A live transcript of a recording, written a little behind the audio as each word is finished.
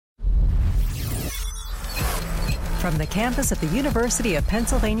From the campus of the University of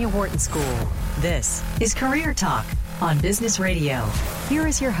Pennsylvania Wharton School, this is Career Talk on Business Radio. Here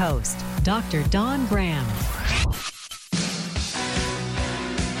is your host, Dr. Don Graham.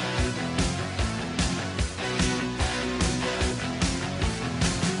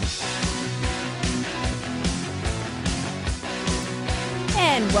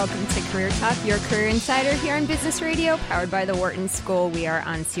 And welcome to Career Talk, your career insider here on Business Radio, powered by the Wharton School. We are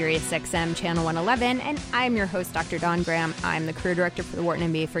on Sirius XM Channel 111, and I'm your host, Dr. Don Graham. I'm the career director for the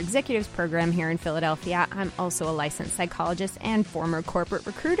Wharton MBA for Executives program here in Philadelphia. I'm also a licensed psychologist and former corporate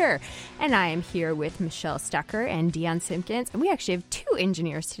recruiter. And I am here with Michelle Stucker and Dion Simpkins. And we actually have two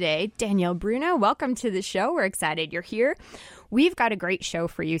engineers today. Danielle Bruno, welcome to the show. We're excited you're here. We've got a great show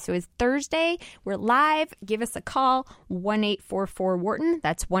for you. So it's Thursday. We're live. Give us a call, 1-844-WHARTON.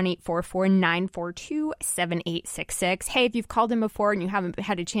 That's 1-844-942-7866. Hey, if you've called in before and you haven't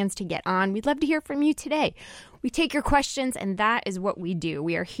had a chance to get on, we'd love to hear from you today. We take your questions, and that is what we do.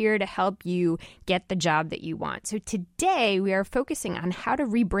 We are here to help you get the job that you want. So today, we are focusing on how to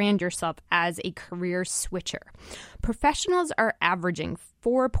rebrand yourself as a career switcher. Professionals are averaging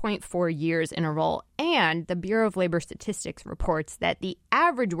 4.4 years in a role, and the Bureau of Labor Statistics reports that the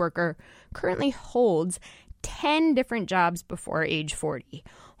average worker currently holds 10 different jobs before age 40.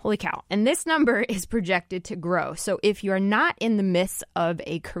 Holy cow. And this number is projected to grow. So if you are not in the midst of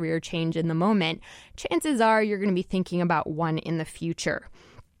a career change in the moment, chances are you're going to be thinking about one in the future.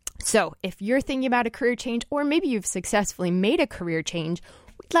 So if you're thinking about a career change, or maybe you've successfully made a career change,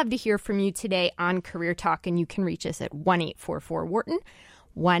 we'd love to hear from you today on Career Talk, and you can reach us at 1-844-WHARTON,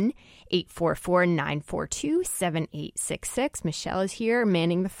 1-844-942-7866. Michelle is here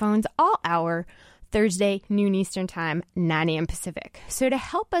manning the phones all hour, Thursday, noon Eastern Time, 9 a.m. Pacific. So to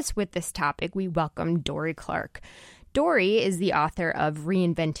help us with this topic, we welcome Dorie Clark. Dorie is the author of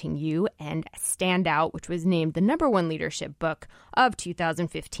Reinventing You and Stand Out, which was named the #1 leadership book of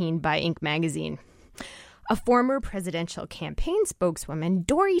 2015 by Inc. magazine. A former presidential campaign spokeswoman,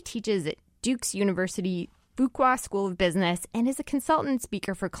 Dorie teaches at Duke's University Fuqua School of Business and is a consultant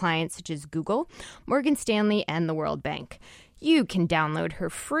speaker for clients such as Google, Morgan Stanley, and the World Bank. You can download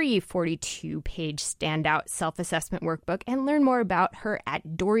her free 42-page standout self-assessment workbook and learn more about her at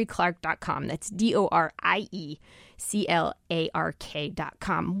dorieclark.com. That's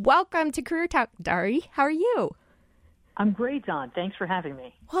DORIECLARK.com. Welcome to Career Talk, Dorie. How are you? I'm great, Don. Thanks for having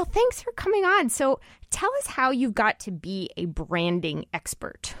me. Well, thanks for coming on. So tell us how you got to be a branding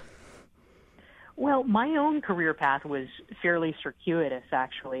expert. Well, my own career path was fairly circuitous,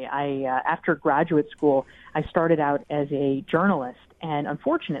 actually. After graduate school, I started out as a journalist, and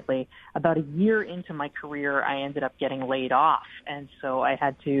unfortunately, about a year into my career, I ended up getting laid off, and so I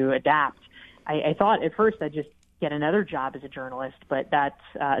had to adapt. I thought at first I'd just get another job as a journalist, but that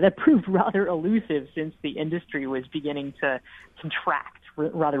proved rather elusive since the industry was beginning to contract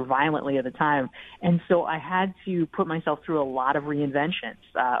rather violently at the time. And so I had to put myself through a lot of reinventions.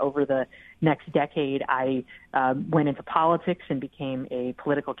 Over the next decade, I went into politics and became a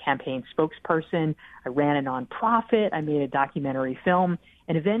political campaign spokesperson. I ran a nonprofit. I made a documentary film.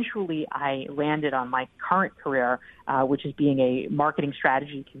 And eventually I landed on my current career, which is being a marketing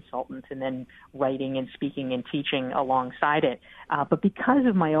strategy consultant and then writing and speaking and teaching alongside it. But because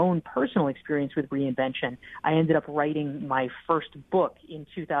of my own personal experience with reinvention, I ended up writing my first book in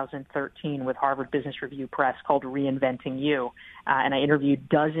 2013 with Harvard Business Review Press called Reinventing You. And I interviewed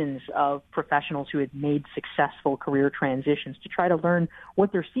dozens of professionals who had made successful career transitions to try to learn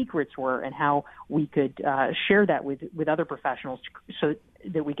what their secrets were and how we could share that with other professionals so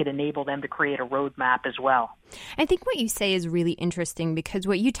that we could enable them to create a roadmap as well. I think what you say is really interesting because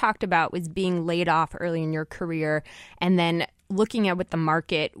what you talked about was being laid off early in your career and then looking at what the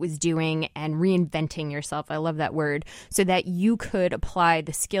market was doing and reinventing yourself. I love that word, so that you could apply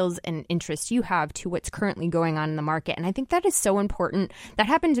the skills and interests you have to what's currently going on in the market. And I think that is so important. That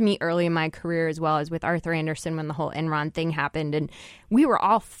happened to me early in my career as well as with Arthur Andersen when the whole Enron thing happened. And we were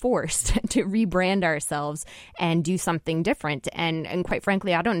all forced to rebrand ourselves and do something different. And quite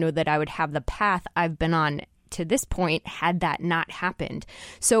frankly, I don't know that I would have the path I've been on to this point had that not happened.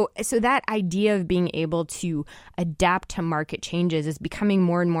 So that idea of being able to adapt to market changes is becoming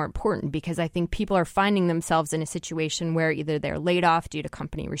more and more important because I think people are finding themselves in a situation where either they're laid off due to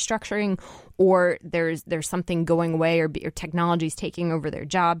company restructuring or there's something going away or technology is taking over their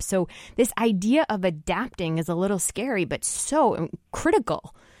job. So this idea of adapting is a little scary, but so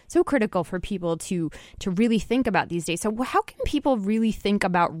critical. So critical for people to really think about these days. So how can people really think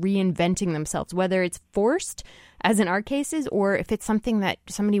about reinventing themselves, whether it's forced, as in our cases, or if it's something that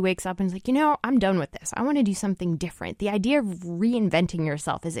somebody wakes up and is like, I'm done with this. I want to do something different. The idea of reinventing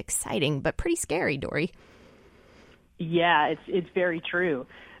yourself is exciting, but pretty scary, Dorie. Yeah, it's very true.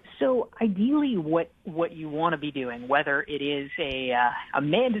 So ideally, what you want to be doing, whether it is a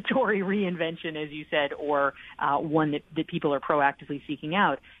mandatory reinvention, as you said, or one that people are proactively seeking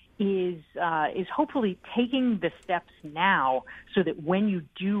out, is hopefully taking the steps now so that when you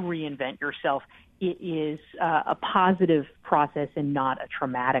do reinvent yourself, it is a positive process and not a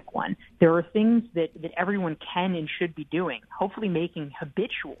traumatic one. There are things that everyone can and should be doing, hopefully making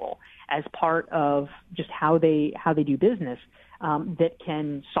habitual as part of just how they do business, that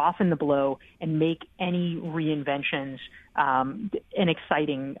can soften the blow and make any reinventions an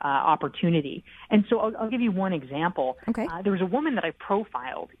exciting opportunity. And so I'll give you one example. Okay. There was a woman that I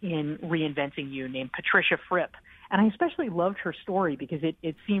profiled in Reinventing You named Patricia Fripp, and I especially loved her story because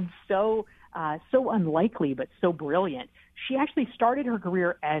it seemed so unlikely but so brilliant. She actually started her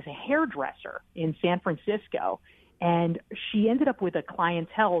career as a hairdresser in San Francisco, and she ended up with a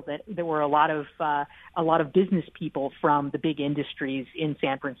clientele that there were a lot of business people from the big industries in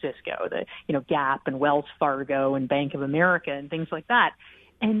San Francisco, the Gap and Wells Fargo and Bank of America and things like that.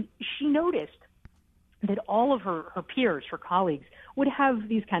 And she noticed that all of her peers, her colleagues, would have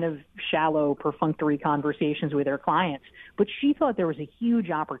these kind of shallow, perfunctory conversations with their clients. But she thought there was a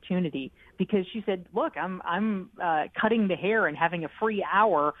huge opportunity because she said, look, I'm cutting the hair and having a free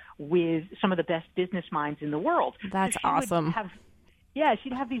hour with some of the best business minds in the world. That's awesome.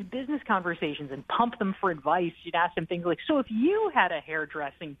 She'd have these business conversations and pump them for advice. She'd ask them things like, so if you had a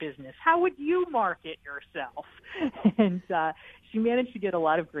hairdressing business, how would you market yourself? And she managed to get a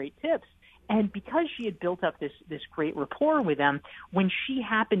lot of great tips. And because she had built up this great rapport with them, when she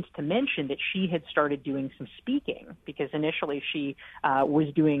happened to mention that she had started doing some speaking, because initially she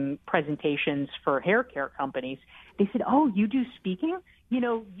was doing presentations for hair care companies, they said, oh, you do speaking?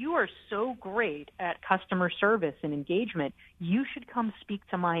 You are so great at customer service and engagement. You should come speak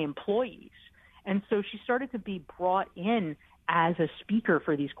to my employees. And so she started to be brought in as a speaker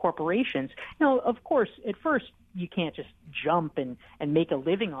for these corporations. Of course, at first, you can't just jump and make a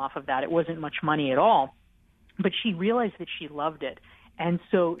living off of that. It wasn't much money at all. But she realized that she loved it. And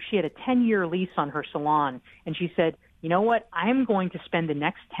so she had a 10-year lease on her salon. And she said, you know what? I'm going to spend the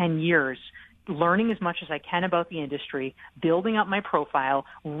next 10 years learning as much as I can about the industry, building up my profile,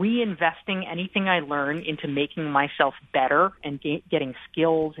 reinvesting anything I learn into making myself better and getting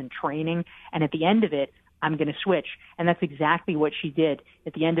skills and training. And at the end of it, I'm going to switch. And that's exactly what she did.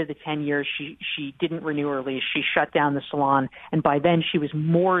 At the end of the 10 years, she didn't renew her lease. She shut down the salon. And by then, she was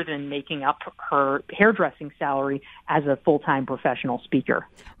more than making up her hairdressing salary as a full-time professional speaker.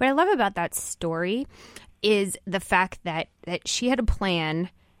 What I love about that story is the fact that she had a plan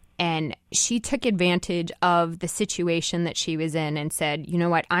and she took advantage of the situation that she was in and said, you know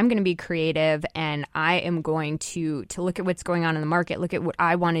what, I'm going to be creative and I am going to look at what's going on in the market, look at what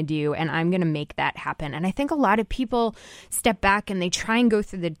I want to do, and I'm going to make that happen. And I think a lot of people step back and they try and go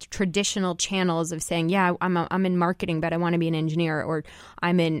through the traditional channels of saying, yeah, I'm in marketing, but I want to be an engineer, or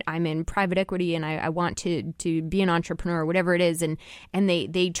I'm in private equity and I want to be an entrepreneur, whatever it is. And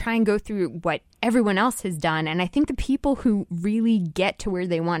they try and go through what everyone else has done. And I think the people who really get to where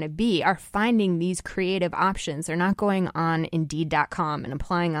they want to be are finding these creative options. They're not going on Indeed.com and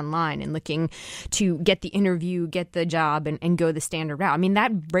applying online and looking to get the interview, get the job, and go the standard route. I mean,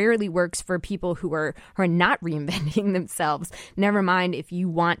 that rarely works for people who are not reinventing themselves. Never mind if you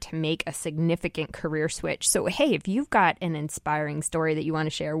want to make a significant career switch. So, hey, if you've got an inspiring story that you want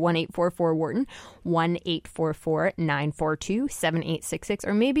to share, 1-844-WHARTON, 1-844-942-7866,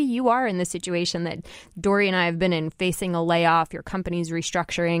 or maybe you are in the situation that Dory and I have been in, facing a layoff, your company's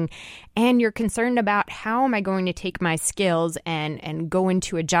restructuring, and you're concerned about how am I going to take my skills and go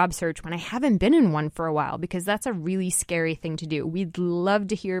into a job search when I haven't been in one for a while, because that's a really scary thing to do. We'd love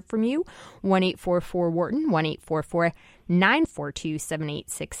to hear from you. 1-844-WHARTON,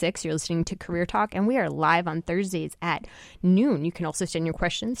 1-844-942-7866. You're listening to Career Talk, and we are live on Thursdays at noon. You can also send your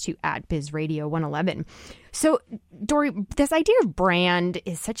questions to @BizRadio111. So, Dory, this idea of brand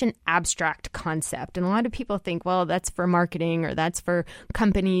is such an abstract concept, and a lot of people think, well, that's for marketing or that's for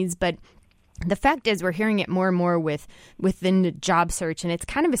companies, but the fact is we're hearing it more and more within the job search, and it's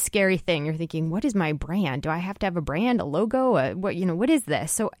kind of a scary thing. You're thinking, what is my brand? Do I have to have a brand, a logo? What is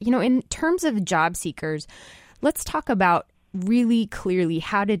this? So, in terms of job seekers, let's talk about really clearly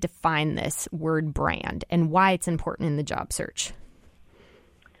how to define this word brand and why it's important in the job search.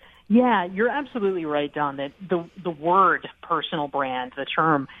 Yeah, you're absolutely right, Don, that the word personal brand, the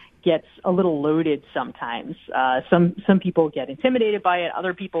term, gets a little loaded sometimes. Some people get intimidated by it.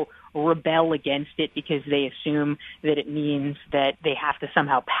 Other people rebel against it because they assume that it means that they have to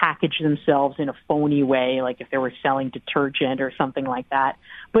somehow package themselves in a phony way, like if they were selling detergent or something like that.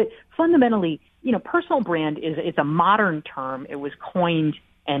 But fundamentally, personal brand it's a modern term. It was coined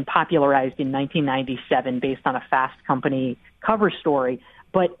and popularized in 1997 based on a Fast Company cover story.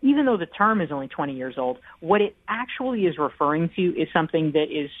 But even though the term is only 20 years old, what it actually is referring to is something that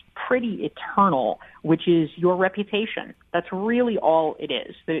is pretty eternal, which is your reputation. That's really all it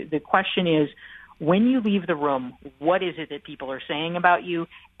is. The question is, when you leave the room, what is it that people are saying about you,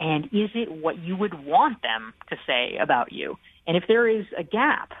 and is it what you would want them to say about you? And if there is a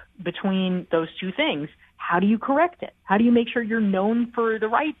gap between those two things, how do you correct it? How do you make sure you're known for the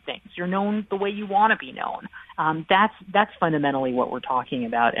right things? You're known the way you want to be known. That's fundamentally what we're talking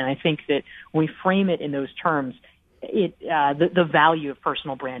about. And I think that when we frame it in those terms, the value of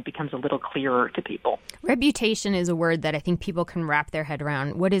personal brand becomes a little clearer to people. Reputation is a word that I think people can wrap their head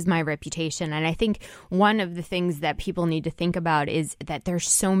around. What is my reputation? And I think one of the things that people need to think about is that there's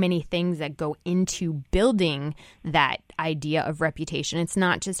so many things that go into building that idea of reputation. It's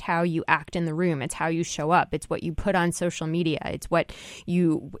not just how you act in the room. It's how you show up. It's what you put on social media. It's what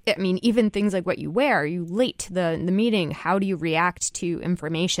even things like what you wear. Are you late to the meeting? How do you react to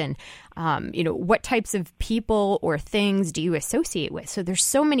information? What types of people or things do you associate with? So there's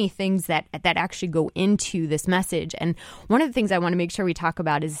so many things that actually go into this message. And one of the things I want to make sure we talk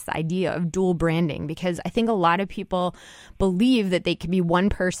about is this idea of dual branding, because I think a lot of people believe that they can be one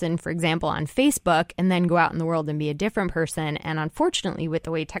person, for example, on Facebook, and then go out in the world and be a different person. And unfortunately, with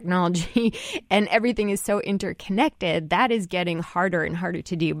the way technology and everything is so interconnected, that is getting harder and harder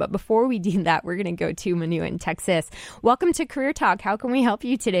to do. But before we do that, we're going to go to Manu in Texas. Welcome to Career Talk. How can we help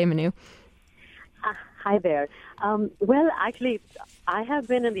you today, Manu? Hi there. Well, actually, I have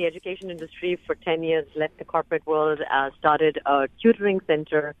been in the education industry for 10 years, left the corporate world, started a tutoring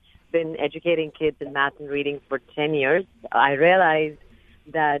center, been educating kids in math and reading for 10 years. I realized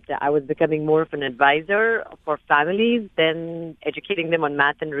that I was becoming more of an advisor for families than educating them on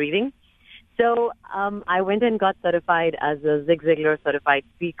math and reading. So I went and got certified as a Zig Ziglar certified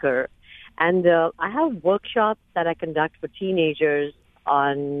speaker. And I have workshops that I conduct for teenagers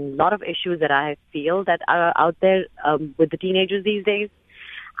on a lot of issues that I feel that are out there with the teenagers these days.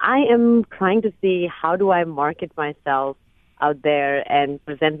 I am trying to see how do I market myself out there and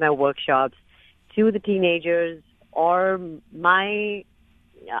present my workshops to the teenagers, or my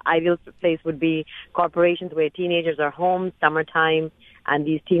ideal place would be corporations where teenagers are home, summertime, and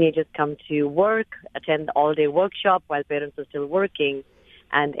these teenagers come to work, attend the all-day workshop while parents are still working,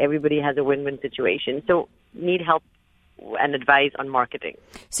 and everybody has a win-win situation. So need help and advice on marketing.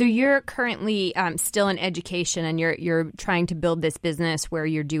 So you're currently still in education, and you're trying to build this business where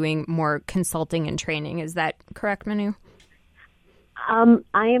you're doing more consulting and training. Is that correct, Manu?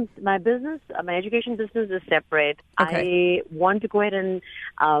 My education business is separate. Okay. I want to go ahead and,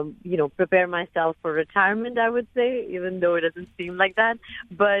 prepare myself for retirement, I would say, even though it doesn't seem like that.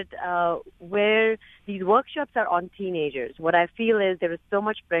 But where these workshops are on teenagers, what I feel is there is so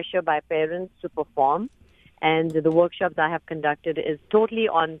much pressure by parents to perform. And the workshops I have conducted is totally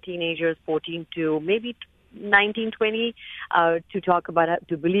on teenagers 14 to maybe 19, 20, to talk about,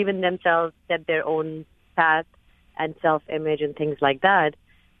 to believe in themselves, set their own path and self-image and things like that.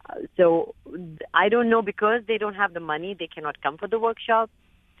 So I don't know, because they don't have the money, they cannot come for the workshop.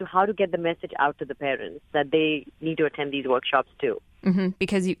 So how to get the message out to the parents that they need to attend these workshops too. Mm-hmm.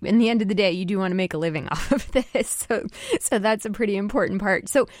 Because in the end of the day, you do want to make a living off of this. So that's a pretty important part.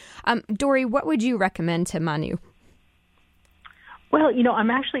 So, Dori, what would you recommend to Manu? Well,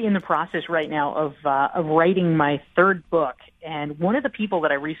 I'm actually in the process right now of writing my third book. And one of the people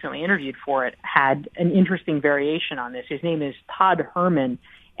that I recently interviewed for it had an interesting variation on this. His name is Todd Herman,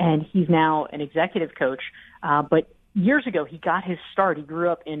 and he's now an executive coach. But years ago, he got his start. He grew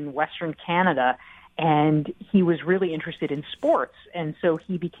up in Western Canada, and he was really interested in sports. And so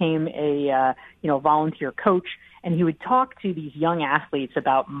he became a volunteer coach, and he would talk to these young athletes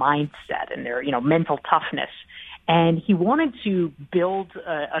about mindset and their, mental toughness. And he wanted to build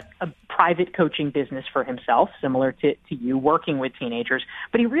a private coaching business for himself, similar to you, working with teenagers.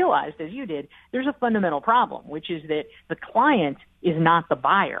 But he realized, as you did, there's a fundamental problem, which is that the client is not the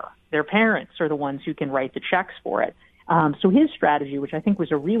buyer. Their parents are the ones who can write the checks for it. So his strategy, which I think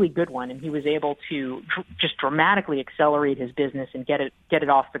was a really good one, and he was able to just dramatically accelerate his business and get it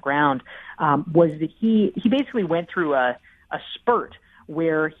off the ground, was that he basically went through a spurt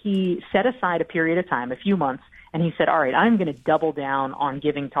where he set aside a period of time, a few months, and he said, all right, I'm going to double down on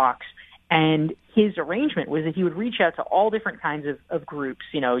giving talks. And his arrangement was that he would reach out to all different kinds of groups,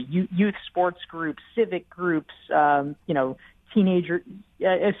 youth sports groups, civic groups, teenager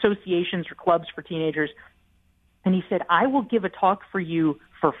associations or clubs for teenagers. And he said, I will give a talk for you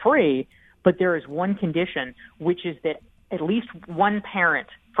for free, but there is one condition, which is that at least one parent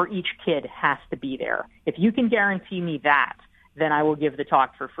for each kid has to be there. If you can guarantee me that, then I will give the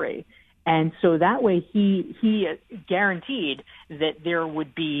talk for free. And so that way he guaranteed that there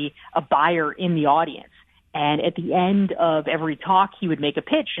would be a buyer in the audience. And at the end of every talk, he would make a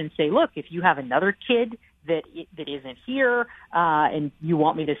pitch and say, look, if you have another kid that isn't here, and you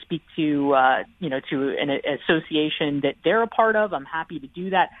want me to speak to an association that they're a part of, I'm happy to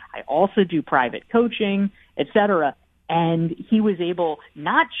do that. I also do private coaching, et cetera. And he was able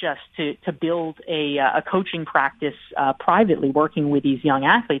not just to build a coaching practice privately working with these young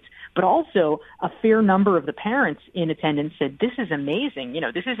athletes, but also a fair number of the parents in attendance said, this is amazing.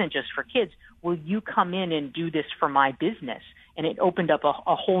 This isn't just for kids. Will you come in and do this for my business? And it opened up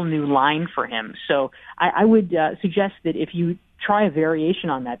a whole new line for him. So I would suggest that if you try a variation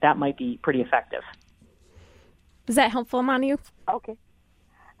on that, that might be pretty effective. Was that helpful, Manu? Okay.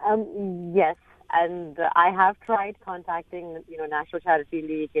 Yes. And I have tried contacting, National Charity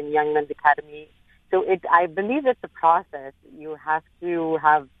League and Young Men's Academy. So I believe it's a process. You have to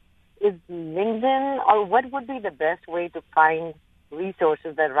is LinkedIn, or what would be the best way to find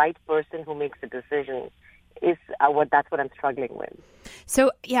resources, the right person who makes the decision? That's what I'm struggling with.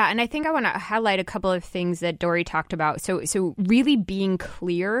 So, yeah, and I think I want to highlight a couple of things that Dory talked about. So really being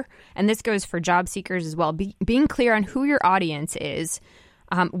clear, and this goes for job seekers as well, being clear on who your audience is,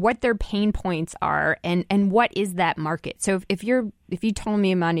 what their pain points are, and what is that market. So if you told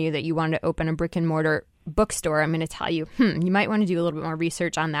me, Manu, that you wanted to open a brick and mortar bookstore, I'm going to tell you, you might want to do a little bit more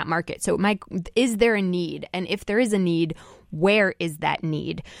research on that market. So is there a need? And if there is a need, where is that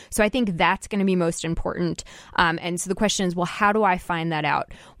need? So I think that's going to be most important. And so the question is, well, how do I find that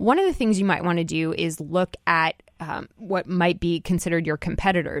out? One of the things you might want to do is look at what might be considered your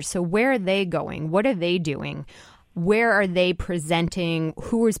competitors. So where are they going? What are they doing? Where are they presenting?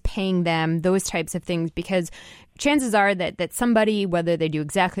 Who is paying them? Those types of things, because chances are that somebody, whether they do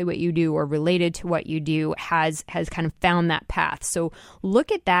exactly what you do or related to what you do, has kind of found that path. So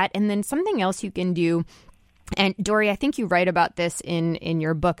look at that. And then something else you can do, and Dory, I think you write about this in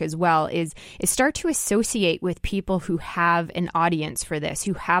your book as well, is start to associate with people who have an audience for this,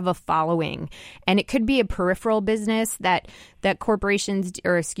 who have a following. And it could be a peripheral business that corporations,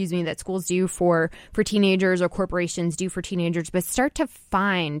 that schools do for teenagers, or corporations do for teenagers, but start to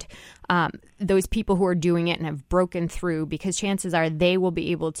find those people who are doing it and have broken through, because chances are they will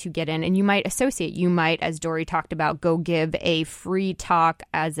be able to get in. And you might associate, you might, as Dory talked about, go give a free talk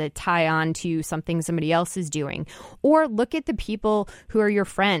as a tie-on to something somebody else is doing. Or look at the people who are your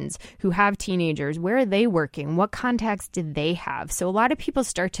friends who have teenagers. Where are they working? What contacts did they have? So a lot of people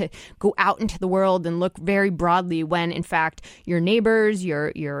start to go out into the world and look very broadly when, in fact, your neighbors,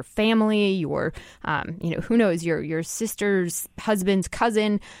 your family, your who knows, your sister's husband's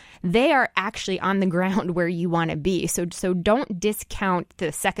cousin, they are actually on the ground where you want to be. So don't discount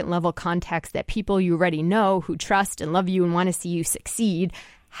the second level contacts that people you already know, who trust and love you and want to see you succeed,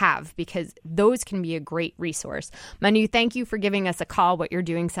 have, because those can be a great resource. Manu, thank you for giving us a call. What you're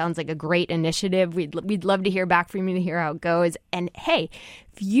doing sounds like a great initiative. We'd love to hear back from you, to hear how it goes. And hey,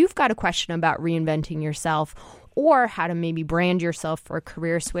 if you've got a question about reinventing yourself or how to maybe brand yourself for a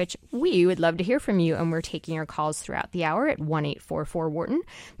career switch, we would love to hear from you. And we're taking your calls throughout the hour at 1-844-WHARTON.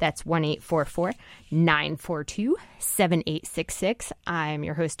 That's 1-844-942-7866. I'm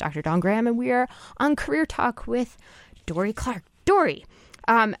your host, Dr. Dawn Graham, and we are on Career Talk with Dory Clark. Dory,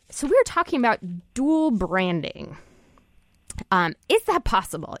 so we were talking about dual branding. Is that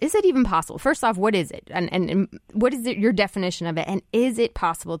possible? Is it even possible? First off, what is it? And what is your definition of it? And is it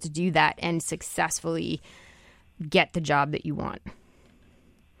possible to do that and successfully get the job that you want?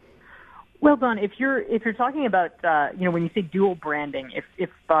 Well, Dawn, if you're talking about when you say dual branding, if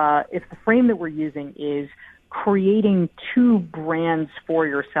the frame that we're using is creating two brands for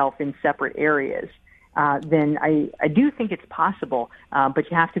yourself in separate areas, then I do think it's possible,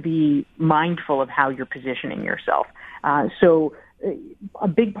 but you have to be mindful of how you're positioning yourself. So a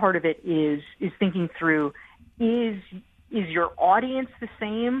big part of it is thinking through, is your audience the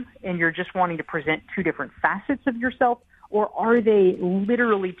same and you're just wanting to present two different facets of yourself, or are they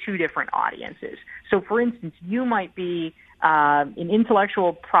literally two different audiences? So, for instance, you might be an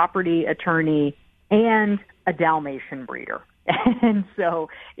intellectual property attorney and a Dalmatian breeder. And so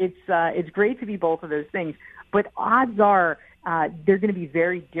it's great to be both of those things, but odds are they're going to be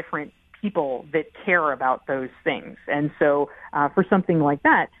very different people that care about those things. And so for something like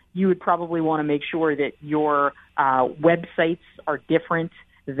that, you would probably want to make sure that your websites are different,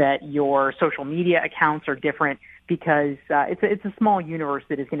 that your social media accounts are different, because it's a small universe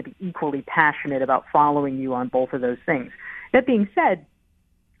that is going to be equally passionate about following you on both of those things. That being said,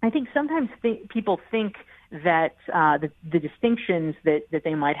 I think sometimes people think that the distinctions that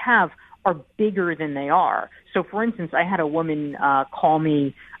they might have are bigger than they are. So, for instance, I had a woman call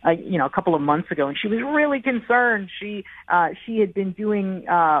me, a couple of months ago, and she was really concerned. She had been doing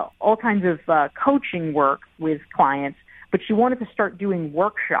all kinds of coaching work with clients, but she wanted to start doing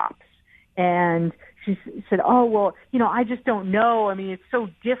workshops. And she said, "Oh, well, I just don't know. I mean, it's so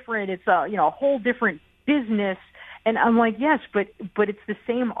different. It's a whole different business." And I'm like, yes, but it's the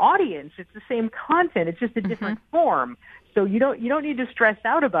same audience. It's the same content. It's just a different form. So you don't need to stress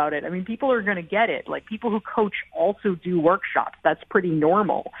out about it. I mean, people are going to get it. Like, people who coach also do workshops. That's pretty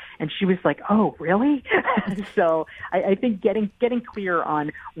normal. And she was like, "Oh, really?" So I think getting clear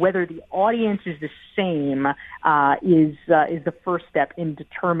on whether the audience is the same is the first step in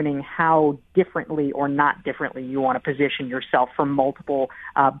determining how differently or not differently you want to position yourself for multiple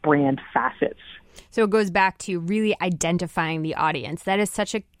brand facets. So it goes back to really identifying the audience. That is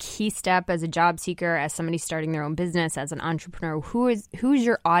such a key step as a job seeker, as somebody starting their own business, as an entrepreneur. Who's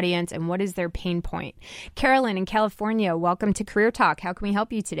your audience and what is their pain point? Carolyn in California, welcome to Career Talk. How can we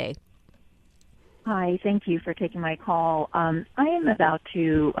help you today? Hi, thank you for taking my call. I am about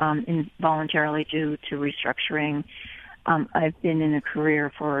to involuntarily due to restructuring. I've been in a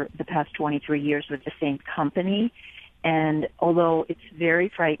career for the past 23 years with the same company. And although it's very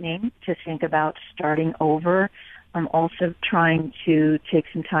frightening to think about starting over, I'm also trying to take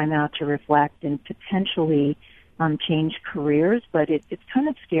some time out to reflect and potentially change careers. But it's kind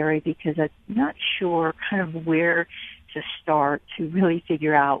of scary because I'm not sure kind of where to start to really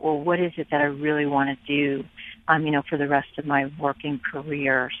figure out, well, what is it that I really want to do, for the rest of my working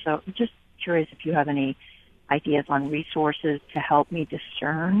career. So I'm just curious if you have any ideas on resources to help me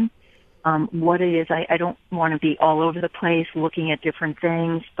discern what it is. I don't want to be all over the place looking at different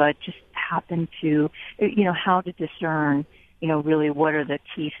things, but just happen to, how to discern, really what are the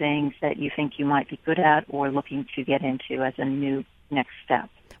key things that you think you might be good at or looking to get into as a new next step.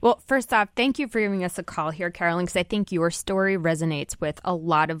 Well, first off, thank you for giving us a call here, Carolyn, because I think your story resonates with a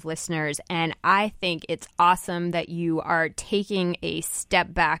lot of listeners. And I think it's awesome that you are taking a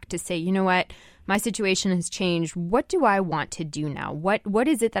step back to say, you know what? My situation has changed. What do I want to do now? What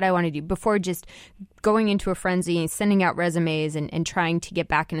is it that I want to do before just going into a frenzy and sending out resumes and trying to get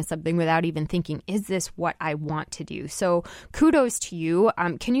back into something without even thinking, is this what I want to do? So kudos to you.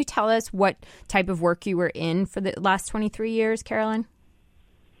 Can you tell us what type of work you were in for the last 23 years, Carolyn?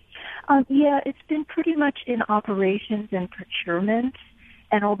 Yeah, it's been pretty much in operations and procurement.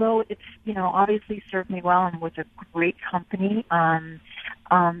 And although it's, obviously served me well and was a great company,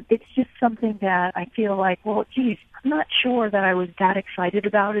 it's just something that I feel like, well, geez, I'm not sure that I was that excited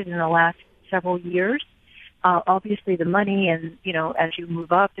about it in the last several years. Obviously the money and, as you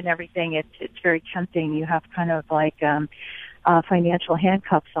move up and everything, it's very tempting. You have kind of like financial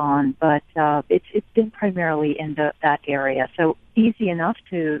handcuffs on, but it's been primarily in that area. So easy enough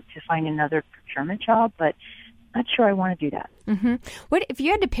to find another procurement job, but not sure I want to do that. Mm-hmm. What if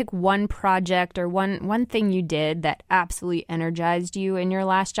you had to pick one project or one thing you did that absolutely energized you in your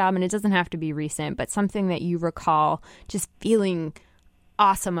last job, and it doesn't have to be recent, but something that you recall just feeling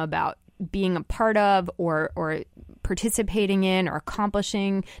awesome about being a part of or participating in or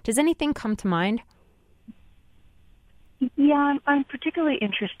accomplishing? Does anything come to mind? Yeah, I'm particularly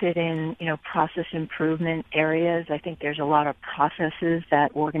interested in, process improvement areas. I think there's a lot of processes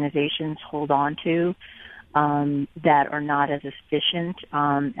that organizations hold on to that are not as efficient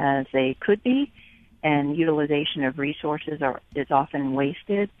as they could be, and utilization of resources is often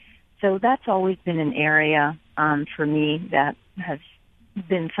wasted. So that's always been an area for me that has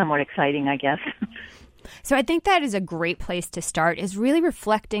been somewhat exciting, I guess. So I think that is a great place to start, is really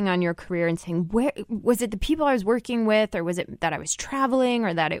reflecting on your career and saying, where was it the people I was working with, or was it that I was traveling,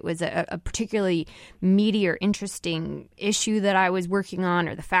 or that it was a particularly meaty or interesting issue that I was working on,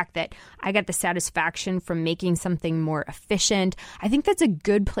 or the fact that I got the satisfaction from making something more efficient. I think that's a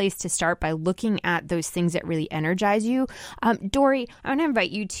good place to start by looking at those things that really energize you. Dory, I want to invite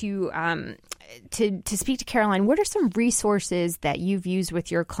you to speak to Caroline. What are some resources that you've used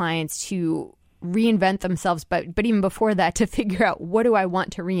with your clients to reinvent themselves, but even before that, to figure out, what do I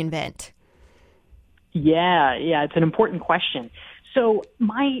want to reinvent? Yeah, it's an important question. So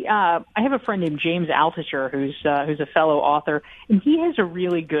I have a friend named James Altucher who's a fellow author, and he has a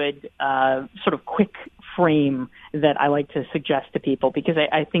really good sort of quick frame that I like to suggest to people, because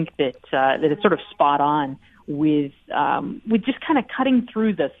I think that it's sort of spot on with just kind of cutting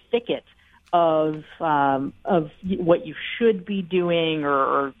through the thicket of what you should be doing,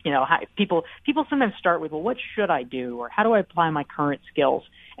 or how people sometimes start with, well, what should I do, or how do I apply my current skills?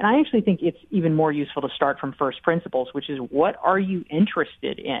 And I actually think it's even more useful to start from first principles, which is, what are you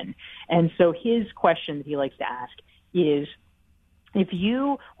interested in? And so his question that he likes to ask is, if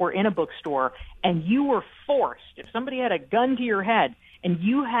you were in a bookstore and you were forced, if somebody had a gun to your head and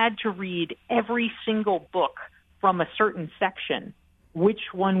you had to read every single book from a certain section, which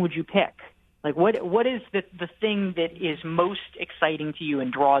one would you pick? Like, what is the thing that is most exciting to you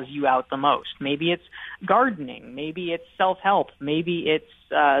and draws you out the most? Maybe it's gardening, maybe it's self-help, maybe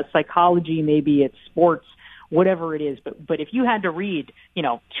it's psychology, maybe it's sports, whatever it is. But if you had to read,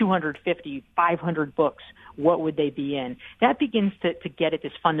 250, 500 books, what would they be in? That begins to get at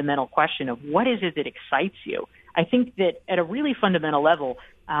this fundamental question of, what is it that excites you? I think that at a really fundamental level,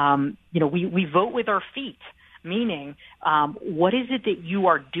 we vote with our feet. Meaning, what is it that you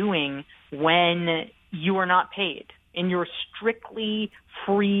are doing when you are not paid, in your strictly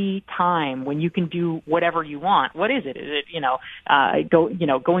free time, when you can do whatever you want? What is it? Is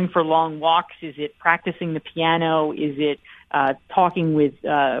it, going for long walks? Is it practicing the piano? Is it talking with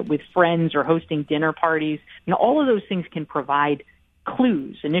friends or hosting dinner parties? All of those things can provide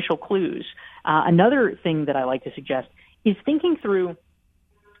clues, initial clues. Another thing that I like to suggest is thinking through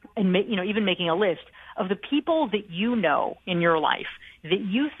and even making a list of the people that you know in your life that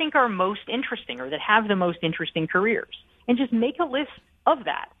you think are most interesting, or that have the most interesting careers, and just make a list of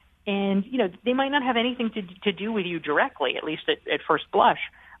that. And, they might not have anything to do with you directly, at least at first blush,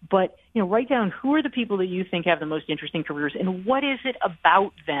 but, write down who are the people that you think have the most interesting careers, and what is it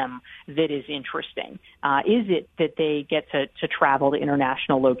about them that is interesting? Is it that they get to travel to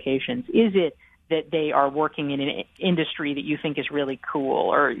international locations? Is it that they are working in an industry that you think is really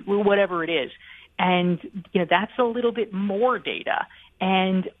cool, or whatever it is? And, that's a little bit more data.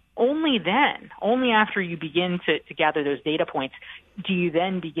 And only after you begin to gather those data points, do you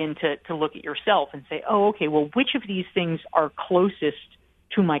then begin to look at yourself and say, oh, okay, well, which of these things are closest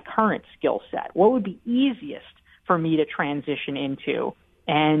to my current skill set? What would be easiest for me to transition into?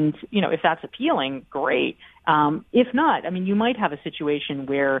 And, if that's appealing, great. If not, you might have a situation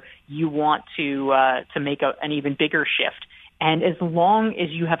where you want to make an even bigger shift. And as long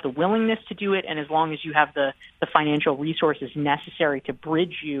as you have the willingness to do it, and as long as you have the financial resources necessary to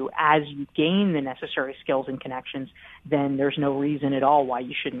bridge you as you gain the necessary skills and connections, then there's no reason at all why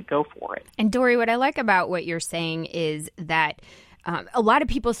you shouldn't go for it. And Dory, what I like about what you're saying is that a lot of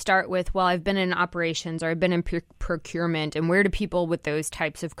people start with, well, I've been in operations, or I've been in procurement, and where do people with those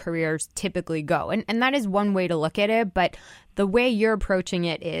types of careers typically go? And that is one way to look at it, but the way you're approaching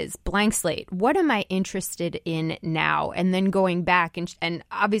it is blank slate. What am I interested in now? And then going back, and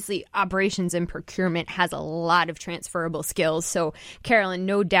obviously operations and procurement has a lot of transferable skills. So Carolyn,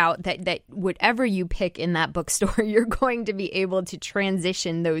 no doubt that whatever you pick in that bookstore, you're going to be able to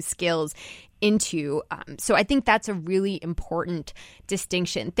transition those skills into. So I think that's a really important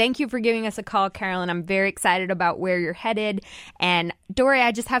distinction. Thank you for giving us a call, Carolyn. I'm very excited about where you're headed. And Dory,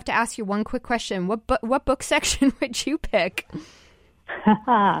 I just have to ask you one quick question. What book section would you pick?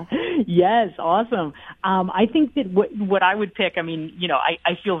 Yes, awesome. I think that what I would pick,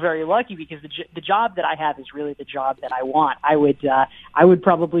 I feel very lucky because the job that I have is really the job that I want. I would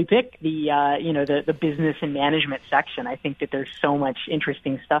probably pick the business and management section. I think that there's so much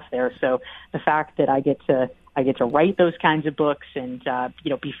interesting stuff there. So the fact that I get to write those kinds of books and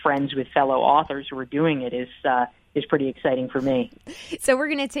be friends with fellow authors who are doing it is pretty exciting for me. So we're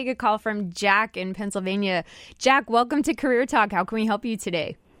going to take a call from Jack in Pennsylvania. Jack, welcome to Career Talk. How can we help you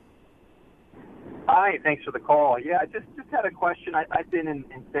today? Hi, thanks for the call. Yeah, I just had a question. I've been in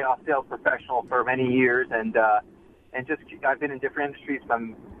sales professional for many years, and I've been in different industries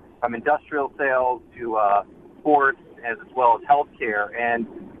from industrial sales to sports as well as healthcare. And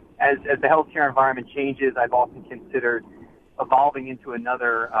as the healthcare environment changes, I've often considered evolving into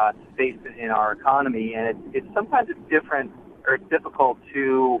another space in our economy, and it's sometimes different, or it's difficult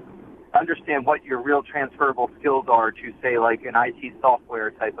to understand what your real transferable skills are to, say, like an IT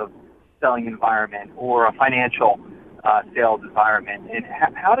software type of selling environment or a financial sales environment. And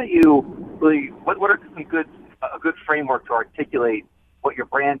how do you really? What are a good framework to articulate what your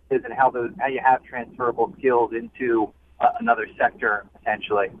brand is and how you have transferable skills into another sector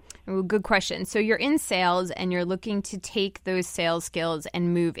potentially? Well, good question. So you're in sales and you're looking to take those sales skills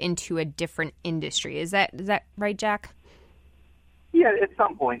and move into a different industry. Is that right, Jack? Yeah, at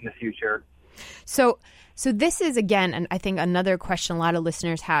some point in the future. So this is, again, and I think another question a lot of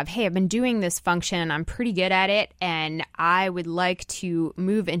listeners have. Hey, I've been doing this function. I'm pretty good at it, and I would like to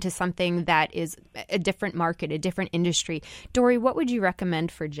move into something that is a different market, a different industry. Dory, what would you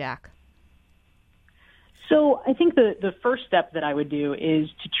recommend for Jack? So I think the first step that I would do is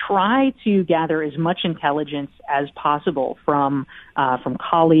to try to gather as much intelligence as possible from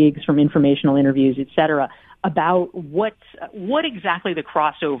colleagues, from informational interviews, et cetera, about what exactly the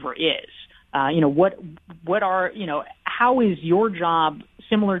crossover is. How is your job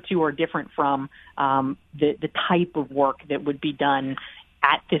similar to or different from the type of work that would be done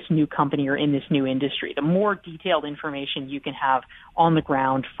at this new company or in this new industry? The more detailed information you can have on the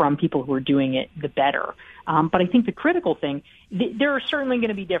ground from people who are doing it, the better. But I think the critical thing, there are certainly going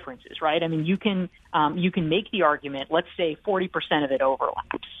to be differences, right? I mean, you can make the argument. Let's say 40% of it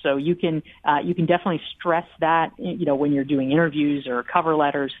overlaps, so you can definitely stress that, when you're doing interviews or cover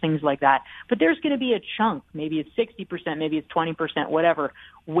letters, things like that. But there's going to be a chunk, maybe it's 60%, maybe it's 20%, whatever,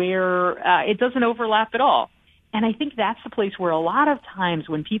 where it doesn't overlap at all. And I think that's the place where a lot of times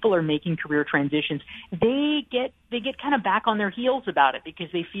when people are making career transitions, they get kind of back on their heels about it because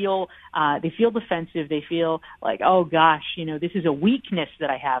they feel defensive. They feel like, oh gosh, this is a weakness that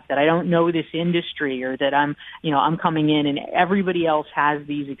I have, that I don't know this industry, or that I'm coming in and everybody else has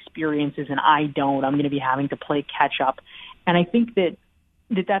these experiences and I don't. I'm going to be having to play catch up. And I think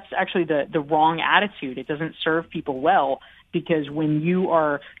that's actually the wrong attitude. It doesn't serve people well. Because when you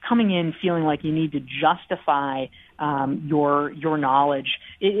are coming in feeling like you need to justify your knowledge,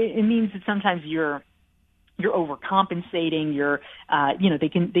 it means that sometimes you're overcompensating. They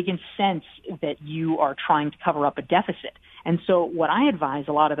can sense that you are trying to cover up a deficit. And so, what I advise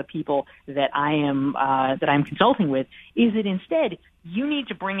a lot of the people that I'm consulting with is that instead you need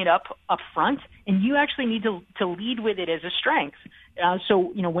to bring it up front, and you actually need to lead with it as a strength.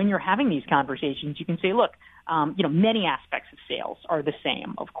 So when you're having these conversations, you can say, look. Many aspects of sales are the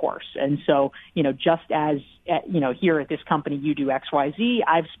same, of course. And so, just as, here at this company, you do X, Y, Z,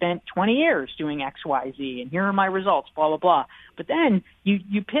 I've spent 20 years doing X, Y, Z, and here are my results, blah, blah, blah. But then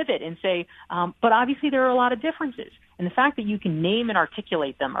you pivot and say, but obviously there are a lot of differences. And the fact that you can name and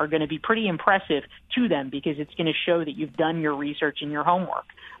articulate them are going to be pretty impressive to them because it's going to show that you've done your research and your homework.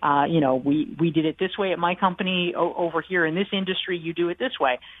 We did it this way at my company. Over here in this industry, you do it this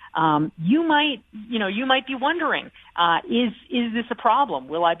way. You might be wondering, is this a problem?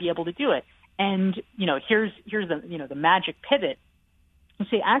 Will I be able to do it? And here's the magic pivot. You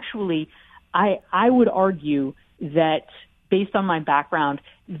say, actually, I would argue that based on my background,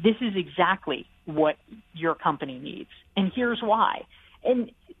 this is exactly what your company needs, and here's why.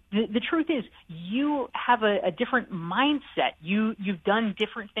 And the truth is, you have a different mindset. You've done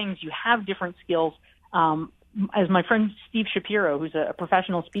different things. You have different skills. As my friend Steve Shapiro, who's a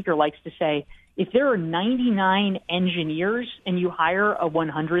professional speaker, likes to say, if there are 99 engineers and you hire a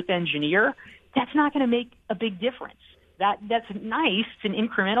 100th engineer, that's not going to make a big difference. That's nice. It's an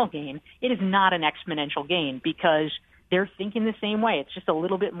incremental gain. It is not an exponential gain because they're thinking the same way. It's just a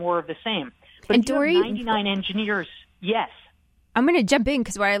little bit more of the same. But and if you Dory, have 99 engineers, yes. I'm going to jump in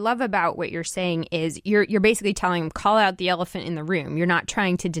because what I love about what you're saying is you're basically telling them, call out the elephant in the room. You're not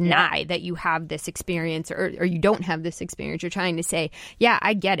trying to deny that you have this experience or you don't have this experience. You're trying to say, yeah,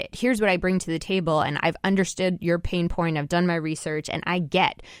 I get it. Here's what I bring to the table, and I've understood your pain point. I've done my research, and I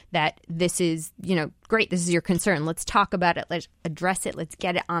get that this is, great. This is your concern. Let's talk about it. Let's address it. Let's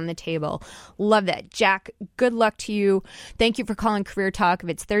get it on the table. Love that. Jack, good luck to you. Thank you for calling Career Talk. If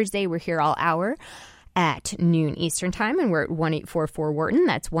it's Thursday, we're here all hour at noon Eastern Time, and we're at 1-844-WHARTON.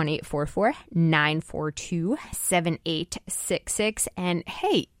 That's 1-844-942-7866. And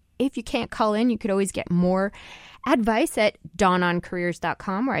hey, if you can't call in, you could always get more advice at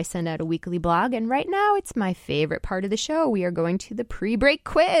dawnoncareers.com, where I send out a weekly blog. And right now, it's my favorite part of the show. We are going to the pre-break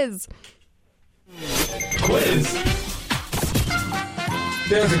quiz. Quiz?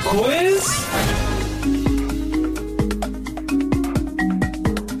 There's a quiz?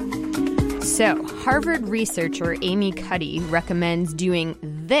 So, Harvard researcher Amy Cuddy recommends doing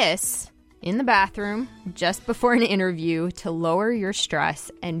this in the bathroom just before an interview to lower your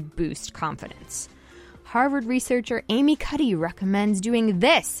stress and boost confidence. Harvard researcher Amy Cuddy recommends doing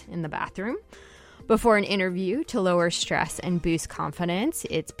this in the bathroom before an interview to lower stress and boost confidence.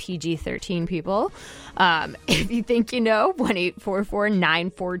 It's PG-13, people. If you think you know,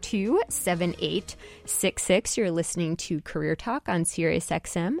 1-844-942-7866. You're listening to Career Talk on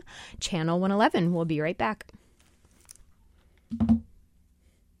SiriusXM, Channel 111. We'll be right back.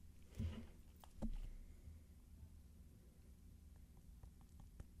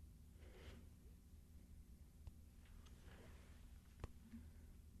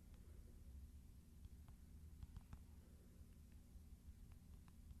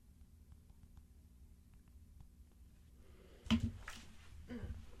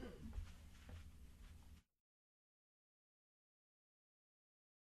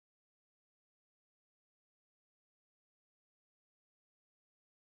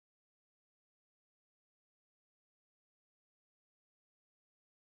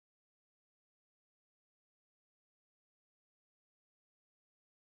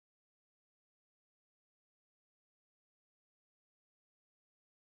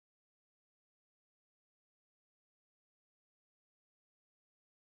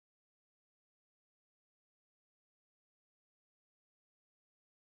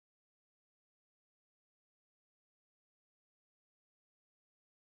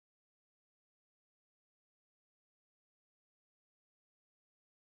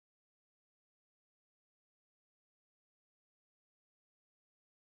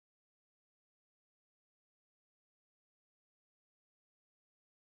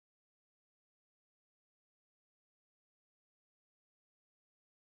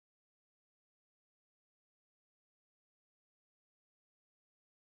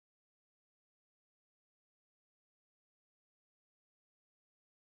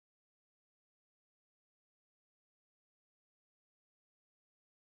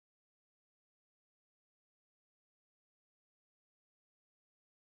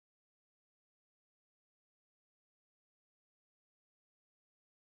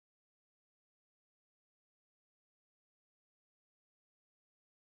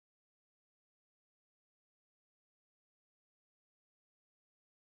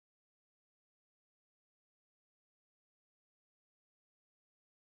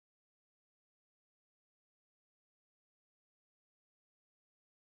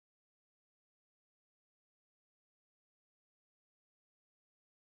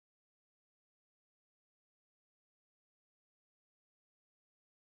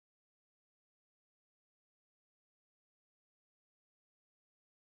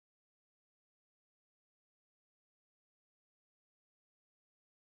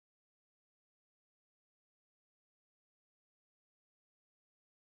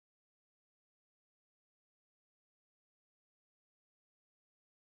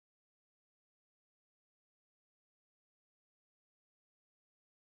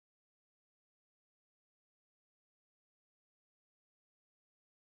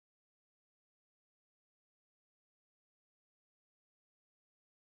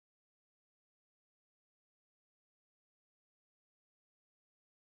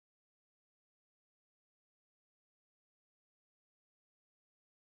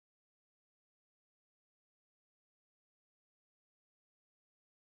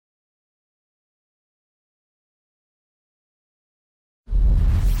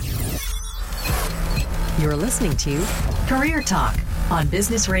 You're listening to Career Talk on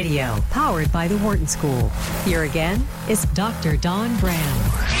Business Radio, powered by the Wharton School. Here again is Dr. Dawn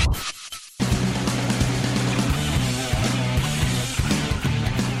Graham.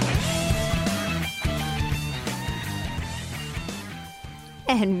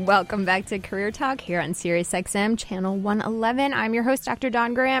 And welcome back to Career Talk here on SiriusXM Channel 111. I'm your host, Dr.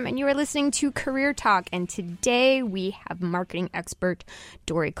 Dawn Graham, and you are listening to Career Talk. And today we have marketing expert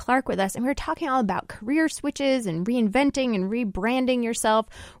Dorie Clark with us, and we're talking all about career switches and reinventing and rebranding yourself,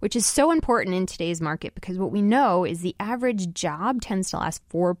 which is so important in today's market because what we know is the average job tends to last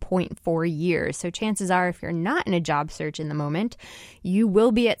 4.4 years. So chances are, if you're not in a job search in the moment, you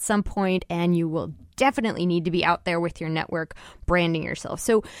will be at some point, and you will definitely need to be out there with your network branding yourself.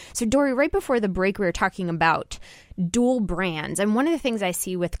 So Dorie, right before the break, we were talking about dual brands. And one of the things I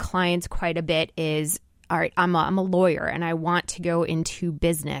see with clients quite a bit is, all right, I'm a lawyer and I want to go into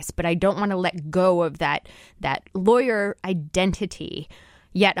business, but I don't want to let go of that lawyer identity.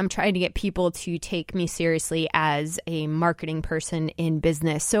 Yet I'm trying to get people to take me seriously as a marketing person in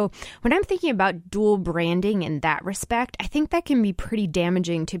business. So when I'm thinking about dual branding in that respect, I think that can be pretty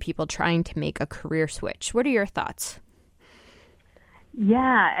damaging to people trying to make a career switch. What are your thoughts?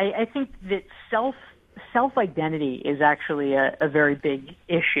 Yeah, I think that self-identity is actually a very big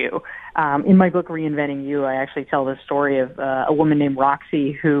issue. In my book, Reinventing You, I actually tell the story of a woman named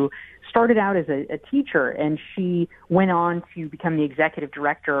Roxy who started out as a teacher, and she went on to become the executive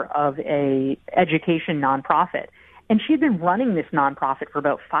director of a education nonprofit. And she had been running this nonprofit for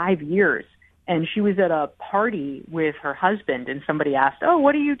about 5 years. And she was at a party with her husband, and somebody asked, "Oh,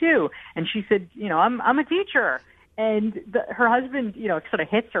 what do you do?" And she said, I'm a teacher." And her husband, sort of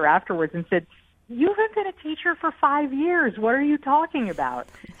hits her afterwards and said, "You haven't been a teacher for 5 years. What are you talking about?"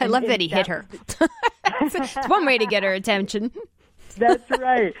 I love that he hit her. It's one way to get her attention. That's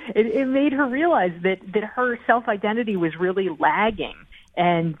right. It made her realize that her self-identity was really lagging,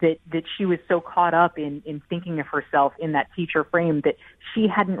 and that she was so caught up in thinking of herself in that teacher frame that she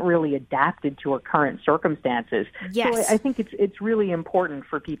hadn't really adapted to her current circumstances. Yes. So I think it's really important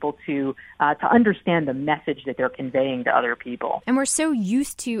for people to understand the message that they're conveying to other people. And we're so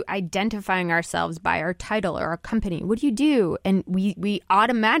used to identifying ourselves by our title or our company. What do you do? And we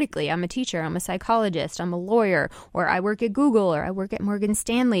automatically, I'm a teacher, I'm a psychologist, I'm a lawyer, or I work at Google, or I work at Morgan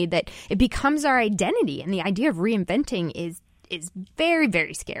Stanley, that it becomes our identity. And the idea of reinventing is very,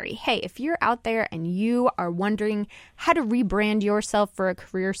 very scary. Hey, if you're out there and you are wondering how to rebrand yourself for a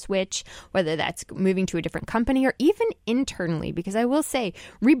career switch, whether that's moving to a different company or even internally, because I will say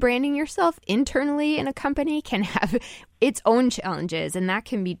rebranding yourself internally in a company can have its own challenges, and that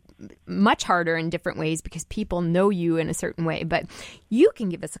can be much harder in different ways because people know you in a certain way. But you can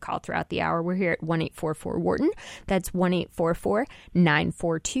give us a call throughout the hour. We're here at 1-844-WHARTON. That's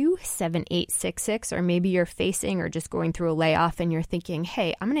 1-844-942-7866. Or maybe you're facing or just going through a layoff and you're thinking,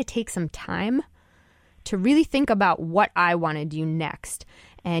 hey, I'm going to take some time to really think about what I want to do next.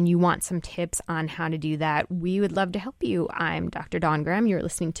 And you want some tips on how to do that, we would love to help you. I'm Dr. Dawn Graham. You're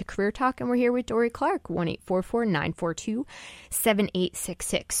listening to Career Talk, and we're here with Dorie Clark,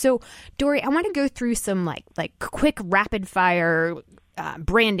 1-844-942-7866. So, Dorie, I want to go through some like quick rapid fire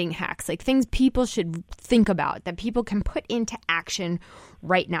branding hacks, like things people should think about that people can put into action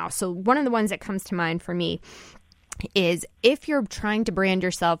right now. So one of the ones that comes to mind for me is if you're trying to brand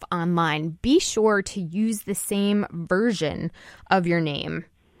yourself online, be sure to use the same version of your name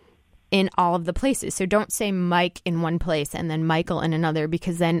in all of the places. So don't say Mike in one place and then Michael in another,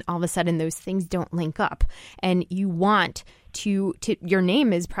 because then all of a sudden those things don't link up. And you want to your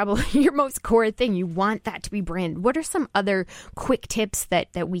name is probably your most core thing. You want that to be branded. What are some other quick tips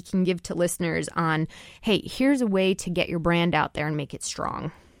that we can give to listeners on, hey, here's a way to get your brand out there and make it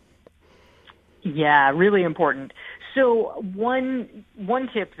strong? Yeah, really important. So one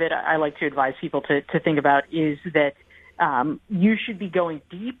tip that I like to advise people to think about is that you should be going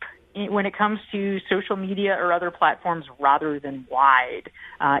deep when it comes to social media or other platforms rather than wide.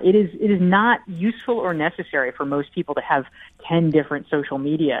 It is not useful or necessary for most people to have 10 different social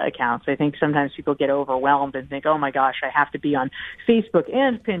media accounts. I think sometimes people get overwhelmed and think, oh my gosh, I have to be on Facebook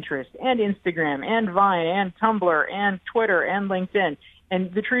and Pinterest and Instagram and Vine and Tumblr and Twitter and LinkedIn.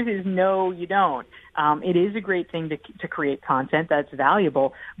 And the truth is, no, you don't. It is a great thing to create content that's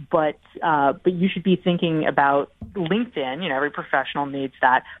valuable, but you should be thinking about LinkedIn. Every professional needs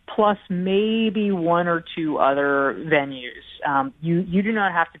that, plus maybe one or two other venues. You do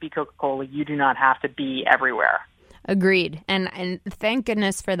not have to be Coca-Cola. You do not have to be everywhere. Agreed. And thank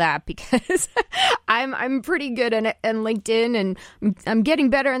goodness for that, because I'm pretty good on LinkedIn, and I'm getting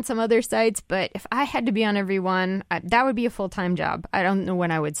better on some other sites. But if I had to be on every one, that would be a full-time job. I don't know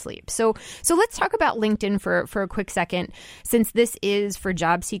when I would sleep. So let's talk about LinkedIn for a quick second. Since this is for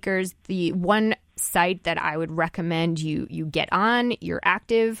job seekers, the one site that I would recommend you get on, you're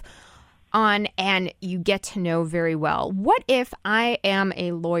active on, and you get to know very well. What if I am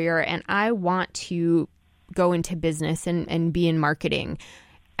a lawyer and I want to go into business and be in marketing?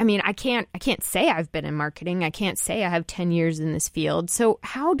 I mean, I can't say I've been in marketing. I can't say I have 10 years in this field. So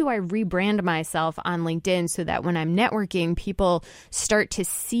how do I rebrand myself on LinkedIn so that when I'm networking, people start to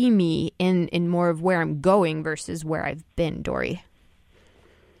see me in more of where I'm going versus where I've been, Dory?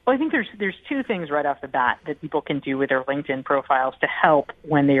 Well, I think there's two things right off the bat that people can do with their LinkedIn profiles to help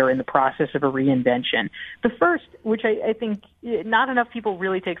when they are in the process of a reinvention. The first, which I think not enough people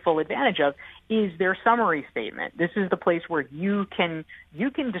really take full advantage of, is their summary statement. This is the place where you can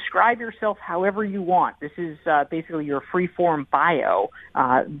describe yourself however you want. This is basically your free-form bio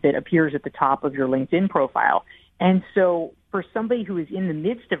that appears at the top of your LinkedIn profile. And so for somebody who is in the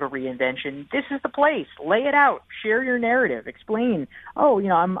midst of a reinvention, this is the place. Lay it out. Share your narrative. Explain,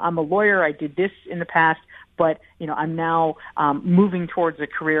 I'm a lawyer. I did this in the past, but, I'm now moving towards a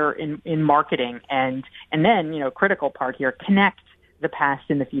career in marketing. And then, critical part here, connect the past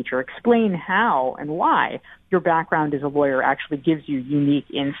and the future. Explain how and why your background as a lawyer actually gives you unique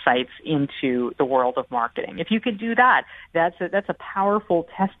insights into the world of marketing. If you could do that, that's a powerful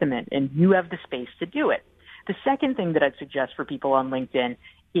testament, and you have the space to do it. The second thing that I'd suggest for people on LinkedIn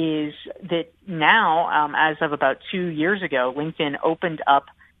is that now, as of about 2 years ago, LinkedIn opened up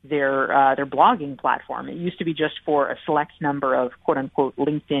their blogging platform. It used to be just for a select number of quote-unquote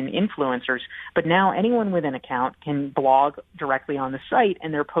LinkedIn influencers, but now anyone with an account can blog directly on the site,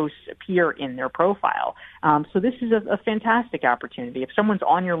 and their posts appear in their profile. So this is a fantastic opportunity. If someone's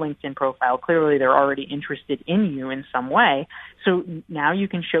on your LinkedIn profile, clearly they're already interested in you in some way. So now you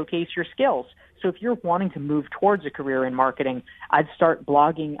can showcase your skills. So if you're wanting to move towards a career in marketing, I'd start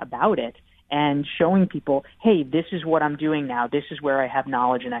blogging about it and showing people, hey, this is what I'm doing now. This is where I have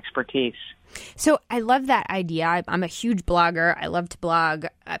knowledge and expertise. So I love that idea. I'm a huge blogger. I love to blog.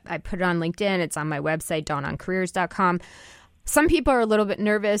 I put it on LinkedIn. It's on my website, dawnoncareers.com. Some people are a little bit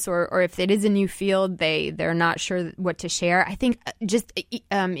nervous, or if it is a new field, they're not sure what to share. I think just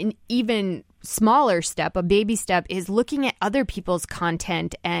an even smaller step, a baby step, is looking at other people's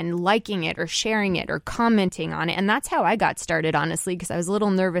content and liking it or sharing it or commenting on it. And that's how I got started, honestly, because I was a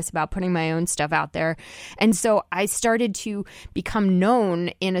little nervous about putting my own stuff out there. And so I started to become known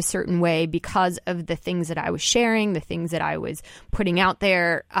in a certain way because of the things that I was sharing, the things that I was putting out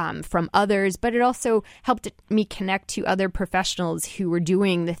there from others. But it also helped me connect to other professionals who were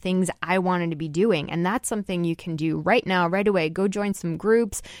doing the things I wanted to be doing. And that's something you can do right now, right away. Go join some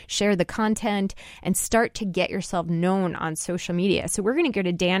groups, share the content, and start to get yourself known on social media. So we're going to go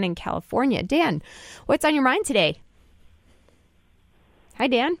to Dan in California. Dan, what's on your mind today? Hi,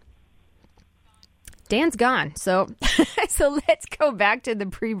 Dan. Dan's gone. So let's go back to the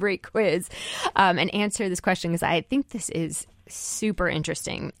pre-break quiz and answer this question, because I think this is super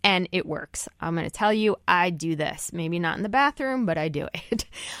interesting and it works. I'm going to tell you, I do this. Maybe not in the bathroom, but I do it.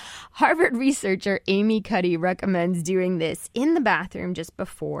 Harvard researcher Amy Cuddy recommends doing this in the bathroom just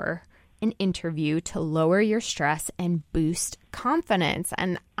before an interview to lower your stress and boost confidence.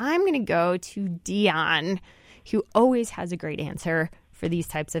 And I'm going to go to Dion, who always has a great answer for these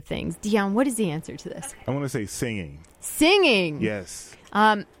types of things. Dion, what is the answer to this? I want to say singing. Singing? Yes.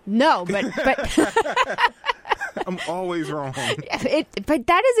 No, but I'm always wrong. But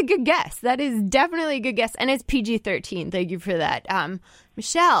that is a good guess. That is definitely a good guess. And it's PG-13. Thank you for that.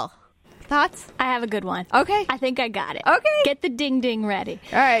 Michelle, thoughts? I have a good one. Okay. I think I got it. Okay. Get the ding-ding ready.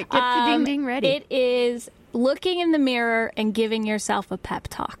 All right. Get the ding-ding ready. It is looking in the mirror and giving yourself a pep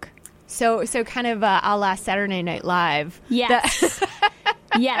talk. So kind of a la Saturday Night Live. Yes.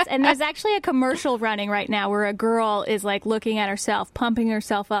 Yes, and there's actually a commercial running right now where a girl is like looking at herself, pumping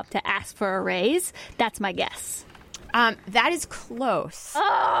herself up to ask for a raise. That's my guess. That is close.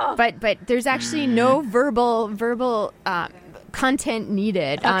 Oh. But there's actually no verbal content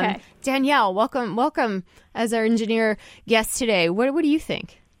needed. Okay. Danielle, welcome as our engineer guest today. What do you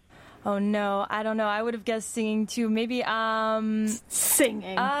think? Oh, no. I don't know. I would have guessed singing, too. Maybe,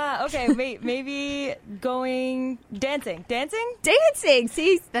 singing. Okay. Maybe dancing. Dancing.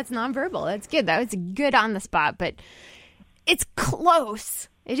 See, that's nonverbal. That's good. That was good on the spot, but it's close.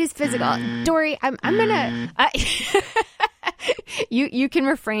 It is physical. Dory, I'm going to... You can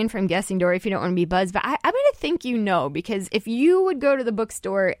refrain from guessing, Dory, if you don't want to be buzzed, but I'm going to think you know, because if you would go to the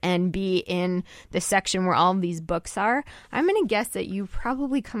bookstore and be in the section where all of these books are, I'm going to guess that you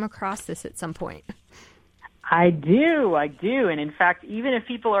probably come across this at some point. I do. And in fact, even if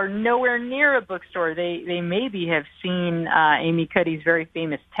people are nowhere near a bookstore, they maybe have seen Amy Cuddy's very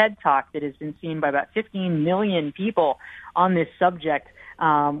famous TED Talk that has been seen by about 15 million people on this subject.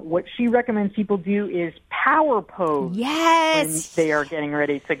 What she recommends people do is power pose when they are getting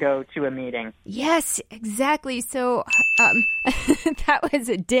ready to go to a meeting. Yes, exactly. So that was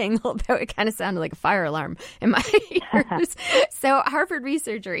a ding, although it kind of sounded like a fire alarm in my ears. So Harvard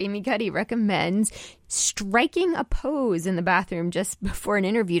researcher Amy Cuddy recommends striking a pose in the bathroom just before an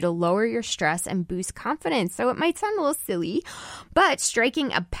interview to lower your stress and boost confidence. So it might sound a little silly, but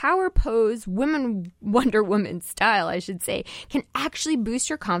striking a power pose, Wonder Woman style, I should say, can actually boost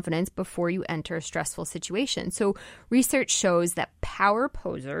your confidence before you enter a stressful situation. So research shows that power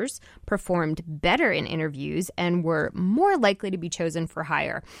posers performed better in interviews and were more likely to be chosen for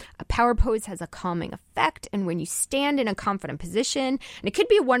hire. A power pose has a calming effect, and when you stand in a confident position, and it could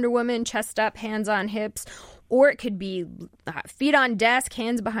be a Wonder Woman, chest up, hands on hips, or it could be feet on desk,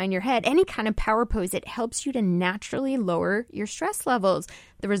 hands behind your head, any kind of power pose, it helps you to naturally lower your stress levels.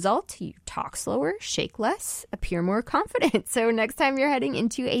 The result, you talk slower, shake less, appear more confident. So next time you're heading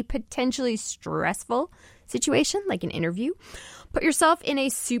into a potentially stressful situation, like an interview, put yourself in a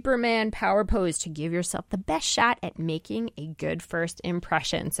Superman power pose to give yourself the best shot at making a good first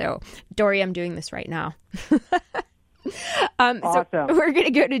impression. So, Dory, I'm doing this right now. Awesome. So we're going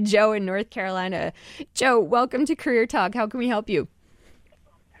to go to Joe in North Carolina. Joe, welcome to Career Talk. How can we help you?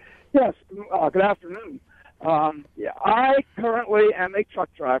 Yes, good afternoon. I currently am a truck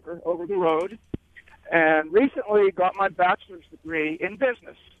driver over the road and recently got my bachelor's degree in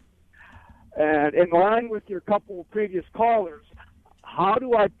business. And in line with your couple of previous callers, how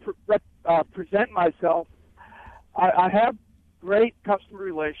do I present myself? I have great customer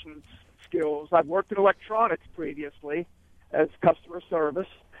relations skills. I've worked in electronics previously as customer service.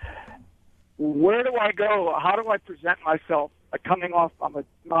 Where do I go? How do I present myself? Coming off, I'm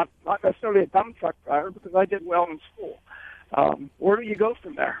not necessarily a dumb truck driver because I did well in school. Where do you go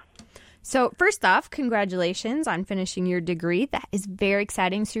from there? So first off, congratulations on finishing your degree. That is very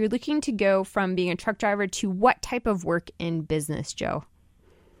exciting. So you're looking to go from being a truck driver to what type of work in business, Joe?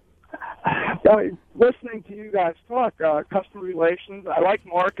 Listening to you guys talk, customer relations. I like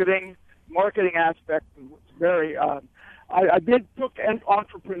marketing aspect. It's very. I took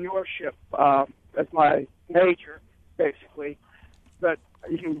entrepreneurship as my major, basically, but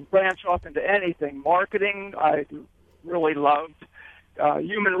you can branch off into anything. Marketing, I really loved.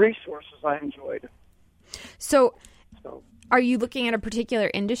 Human resources, I enjoyed. So, are you looking at a particular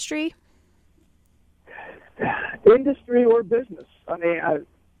industry? Industry or business? I mean,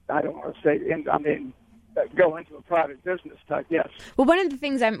 I don't want to say. Go into a private business type. Yes. Well, one of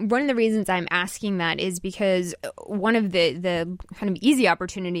the reasons I'm asking that is because one of the kind of easy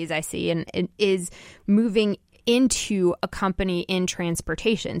opportunities I see and is moving into a company in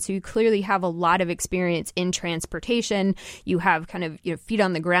transportation. So you clearly have a lot of experience in transportation. You have kind of feet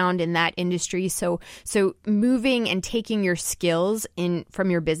on the ground in that industry. So moving and taking your skills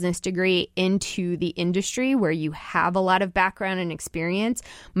from your business degree into the industry where you have a lot of background and experience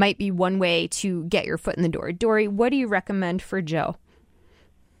might be one way to get your foot in the door. Dory, what do you recommend for Joe?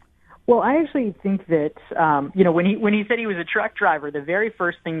 Well, I actually think that when he said he was a truck driver, the very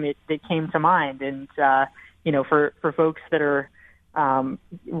first thing that came to mind, and for folks that are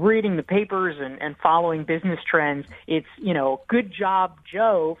reading the papers and following business trends, it's, good job,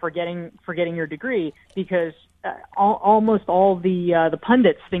 Joe, for getting your degree, because almost all the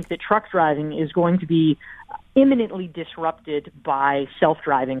pundits think that truck driving is going to be imminently disrupted by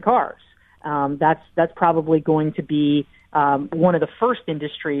self-driving cars. That's probably going to be one of the first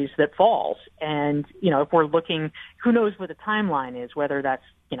industries that falls. And, if we're looking, who knows what the timeline is, whether that's,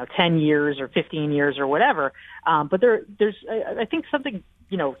 10 years or 15 years or whatever. But there's, I think, something,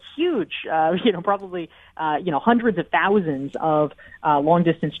 huge, probably, hundreds of thousands of long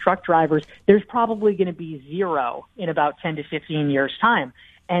distance truck drivers. There's probably going to be zero in about 10 to 15 years time.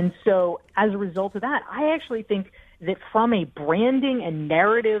 And so as a result of that, I actually think that from a branding and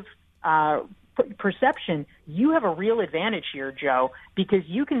narrative perception, you have a real advantage here, Joe, because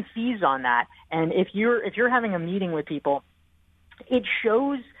you can seize on that. And if you're having a meeting with people, it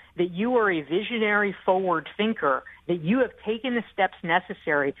shows that you are a visionary forward thinker, that you have taken the steps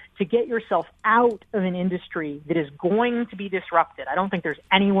necessary to get yourself out of an industry that is going to be disrupted. I don't think there's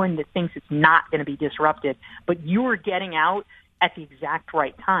anyone that thinks it's not going to be disrupted, but you are getting out at the exact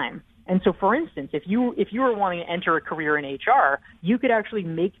right time. And so, for instance, if you were wanting to enter a career in HR, you could actually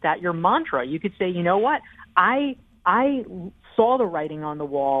make that your mantra. You could say, you know what, I saw the writing on the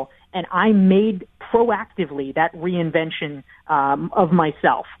wall, and I made proactively that reinvention of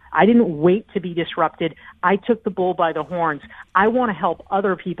myself. I didn't wait to be disrupted. I took the bull by the horns. I want to help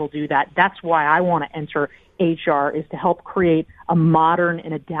other people do that. That's why I want to enter HR, is to help create a modern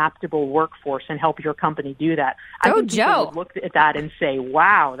and adaptable workforce and help your company do that. I think Joe. people would look at that and say,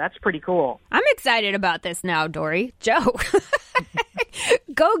 wow, that's pretty cool. I'm excited about this now, Dory. Joe,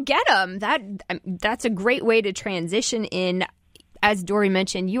 go get them. That's a great way to transition in. As Dory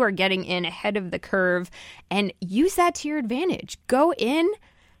mentioned, you are getting in ahead of the curve, and use that to your advantage. Go in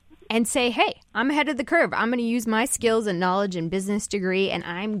and say, hey, I'm ahead of the curve. I'm going to use my skills and knowledge and business degree, and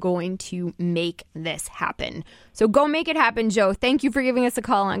I'm going to make this happen. So go make it happen, Joe. Thank you for giving us a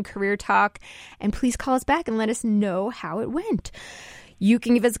call on Career Talk, and please call us back and let us know how it went. You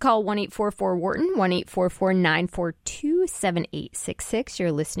can give us a call, 1-844-WHARTON, 1-844-942-7866.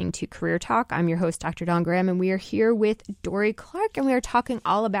 You're listening to Career Talk. I'm your host, Dr. Dawn Graham, and we are here with Dory Clark, and we are talking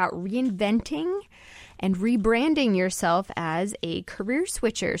all about reinventing and rebranding yourself as a career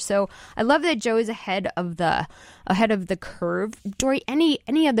switcher. So I love that Joe is ahead of the curve. Dory,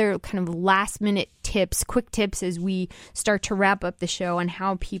 any other kind of last minute tips, quick tips as we start to wrap up the show on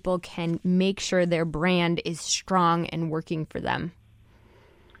how people can make sure their brand is strong and working for them?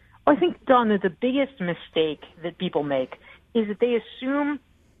 I think, Dawn, that the biggest mistake that people make is that they assume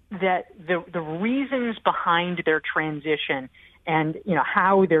that the reasons behind their transition and, you know,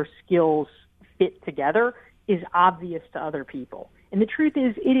 how their skills fit together is obvious to other people. And the truth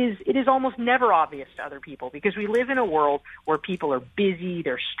is, it is almost never obvious to other people, because we live in a world where people are busy,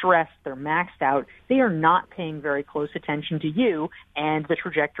 they're stressed, they're maxed out. They are not paying very close attention to you and the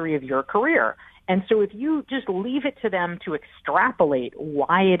trajectory of your career. And so if you just leave it to them to extrapolate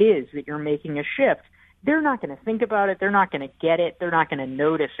why it is that you're making a shift, they're not going to think about it. They're not going to get it. They're not going to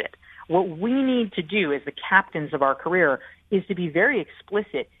notice it. What we need to do as the captains of our career is to be very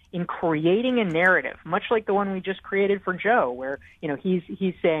explicit in creating a narrative, much like the one we just created for Joe, where, you know, he's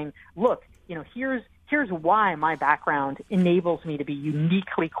saying, look, you know, here's why my background enables me to be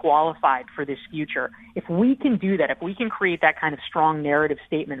uniquely qualified for this future. If we can do that, if we can create that kind of strong narrative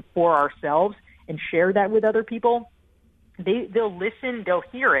statement for ourselves and share that with other people, they'll listen, they'll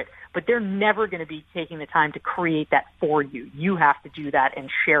hear it, but they're never going to be taking the time to create that for you. You have to do that and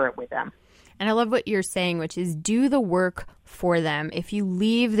share it with them. And I love what you're saying, which is do the work for them. If you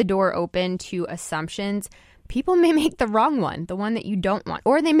leave the door open to assumptions, people may make the wrong one, the one that you don't want,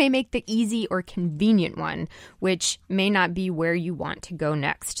 or they may make the easy or convenient one, which may not be where you want to go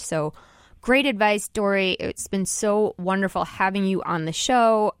next. So great advice, Dory. It's been so wonderful having you on the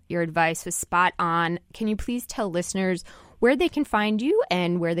show. Your advice was spot on. Can you please tell listeners where they can find you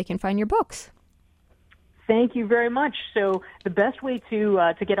and where they can find your books? Thank you very much. So the best way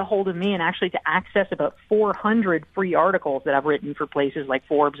to get a hold of me and actually to access about 400 free articles that I've written for places like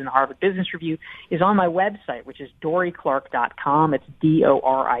Forbes and the Harvard Business Review is on my website, which is DoryClark.com. It's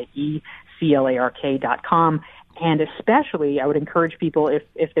DoryClark.com. And especially, I would encourage people,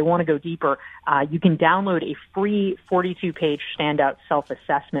 if they want to go deeper, you can download a free 42-page standout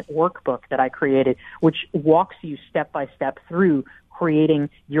self-assessment workbook that I created, which walks you step by step through creating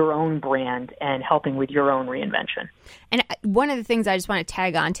your own brand and helping with your own reinvention. And one of the things I just want to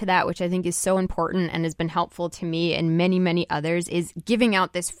tag on to that, which I think is so important and has been helpful to me and many, many others, is giving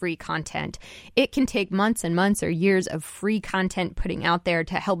out this free content. It can take months and months or years of free content putting out there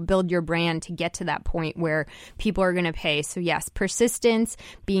to help build your brand to get to that point where people are going to pay. So yes, persistence,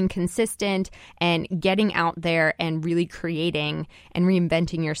 being consistent, and getting out there and really creating and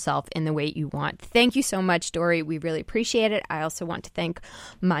reinventing yourself in the way you want. Thank you so much, Dory. We really appreciate it. I also want to thank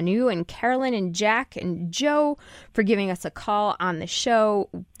Manu and Carolyn and Jack and Joe for giving us a call on the show.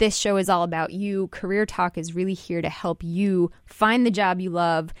 This show is all about you. Career Talk is really here to help you find the job you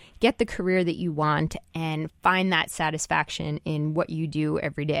love, get the career that you want, and find that satisfaction in what you do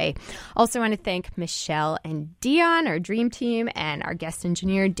every day. Also want to thank Michelle and Dion, our dream team, and our guest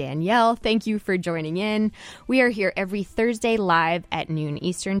engineer, Danielle. Thank you for joining in. We are here every Thursday live at noon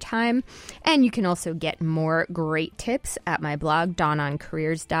Eastern Time, and you can also get more great tips at my blog,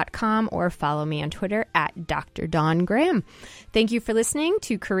 DawnOnCareers.com, or follow me on Twitter at Dr. Dawn Graham. Thank you for listening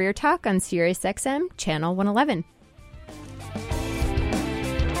to Career Talk on SiriusXM Channel 111.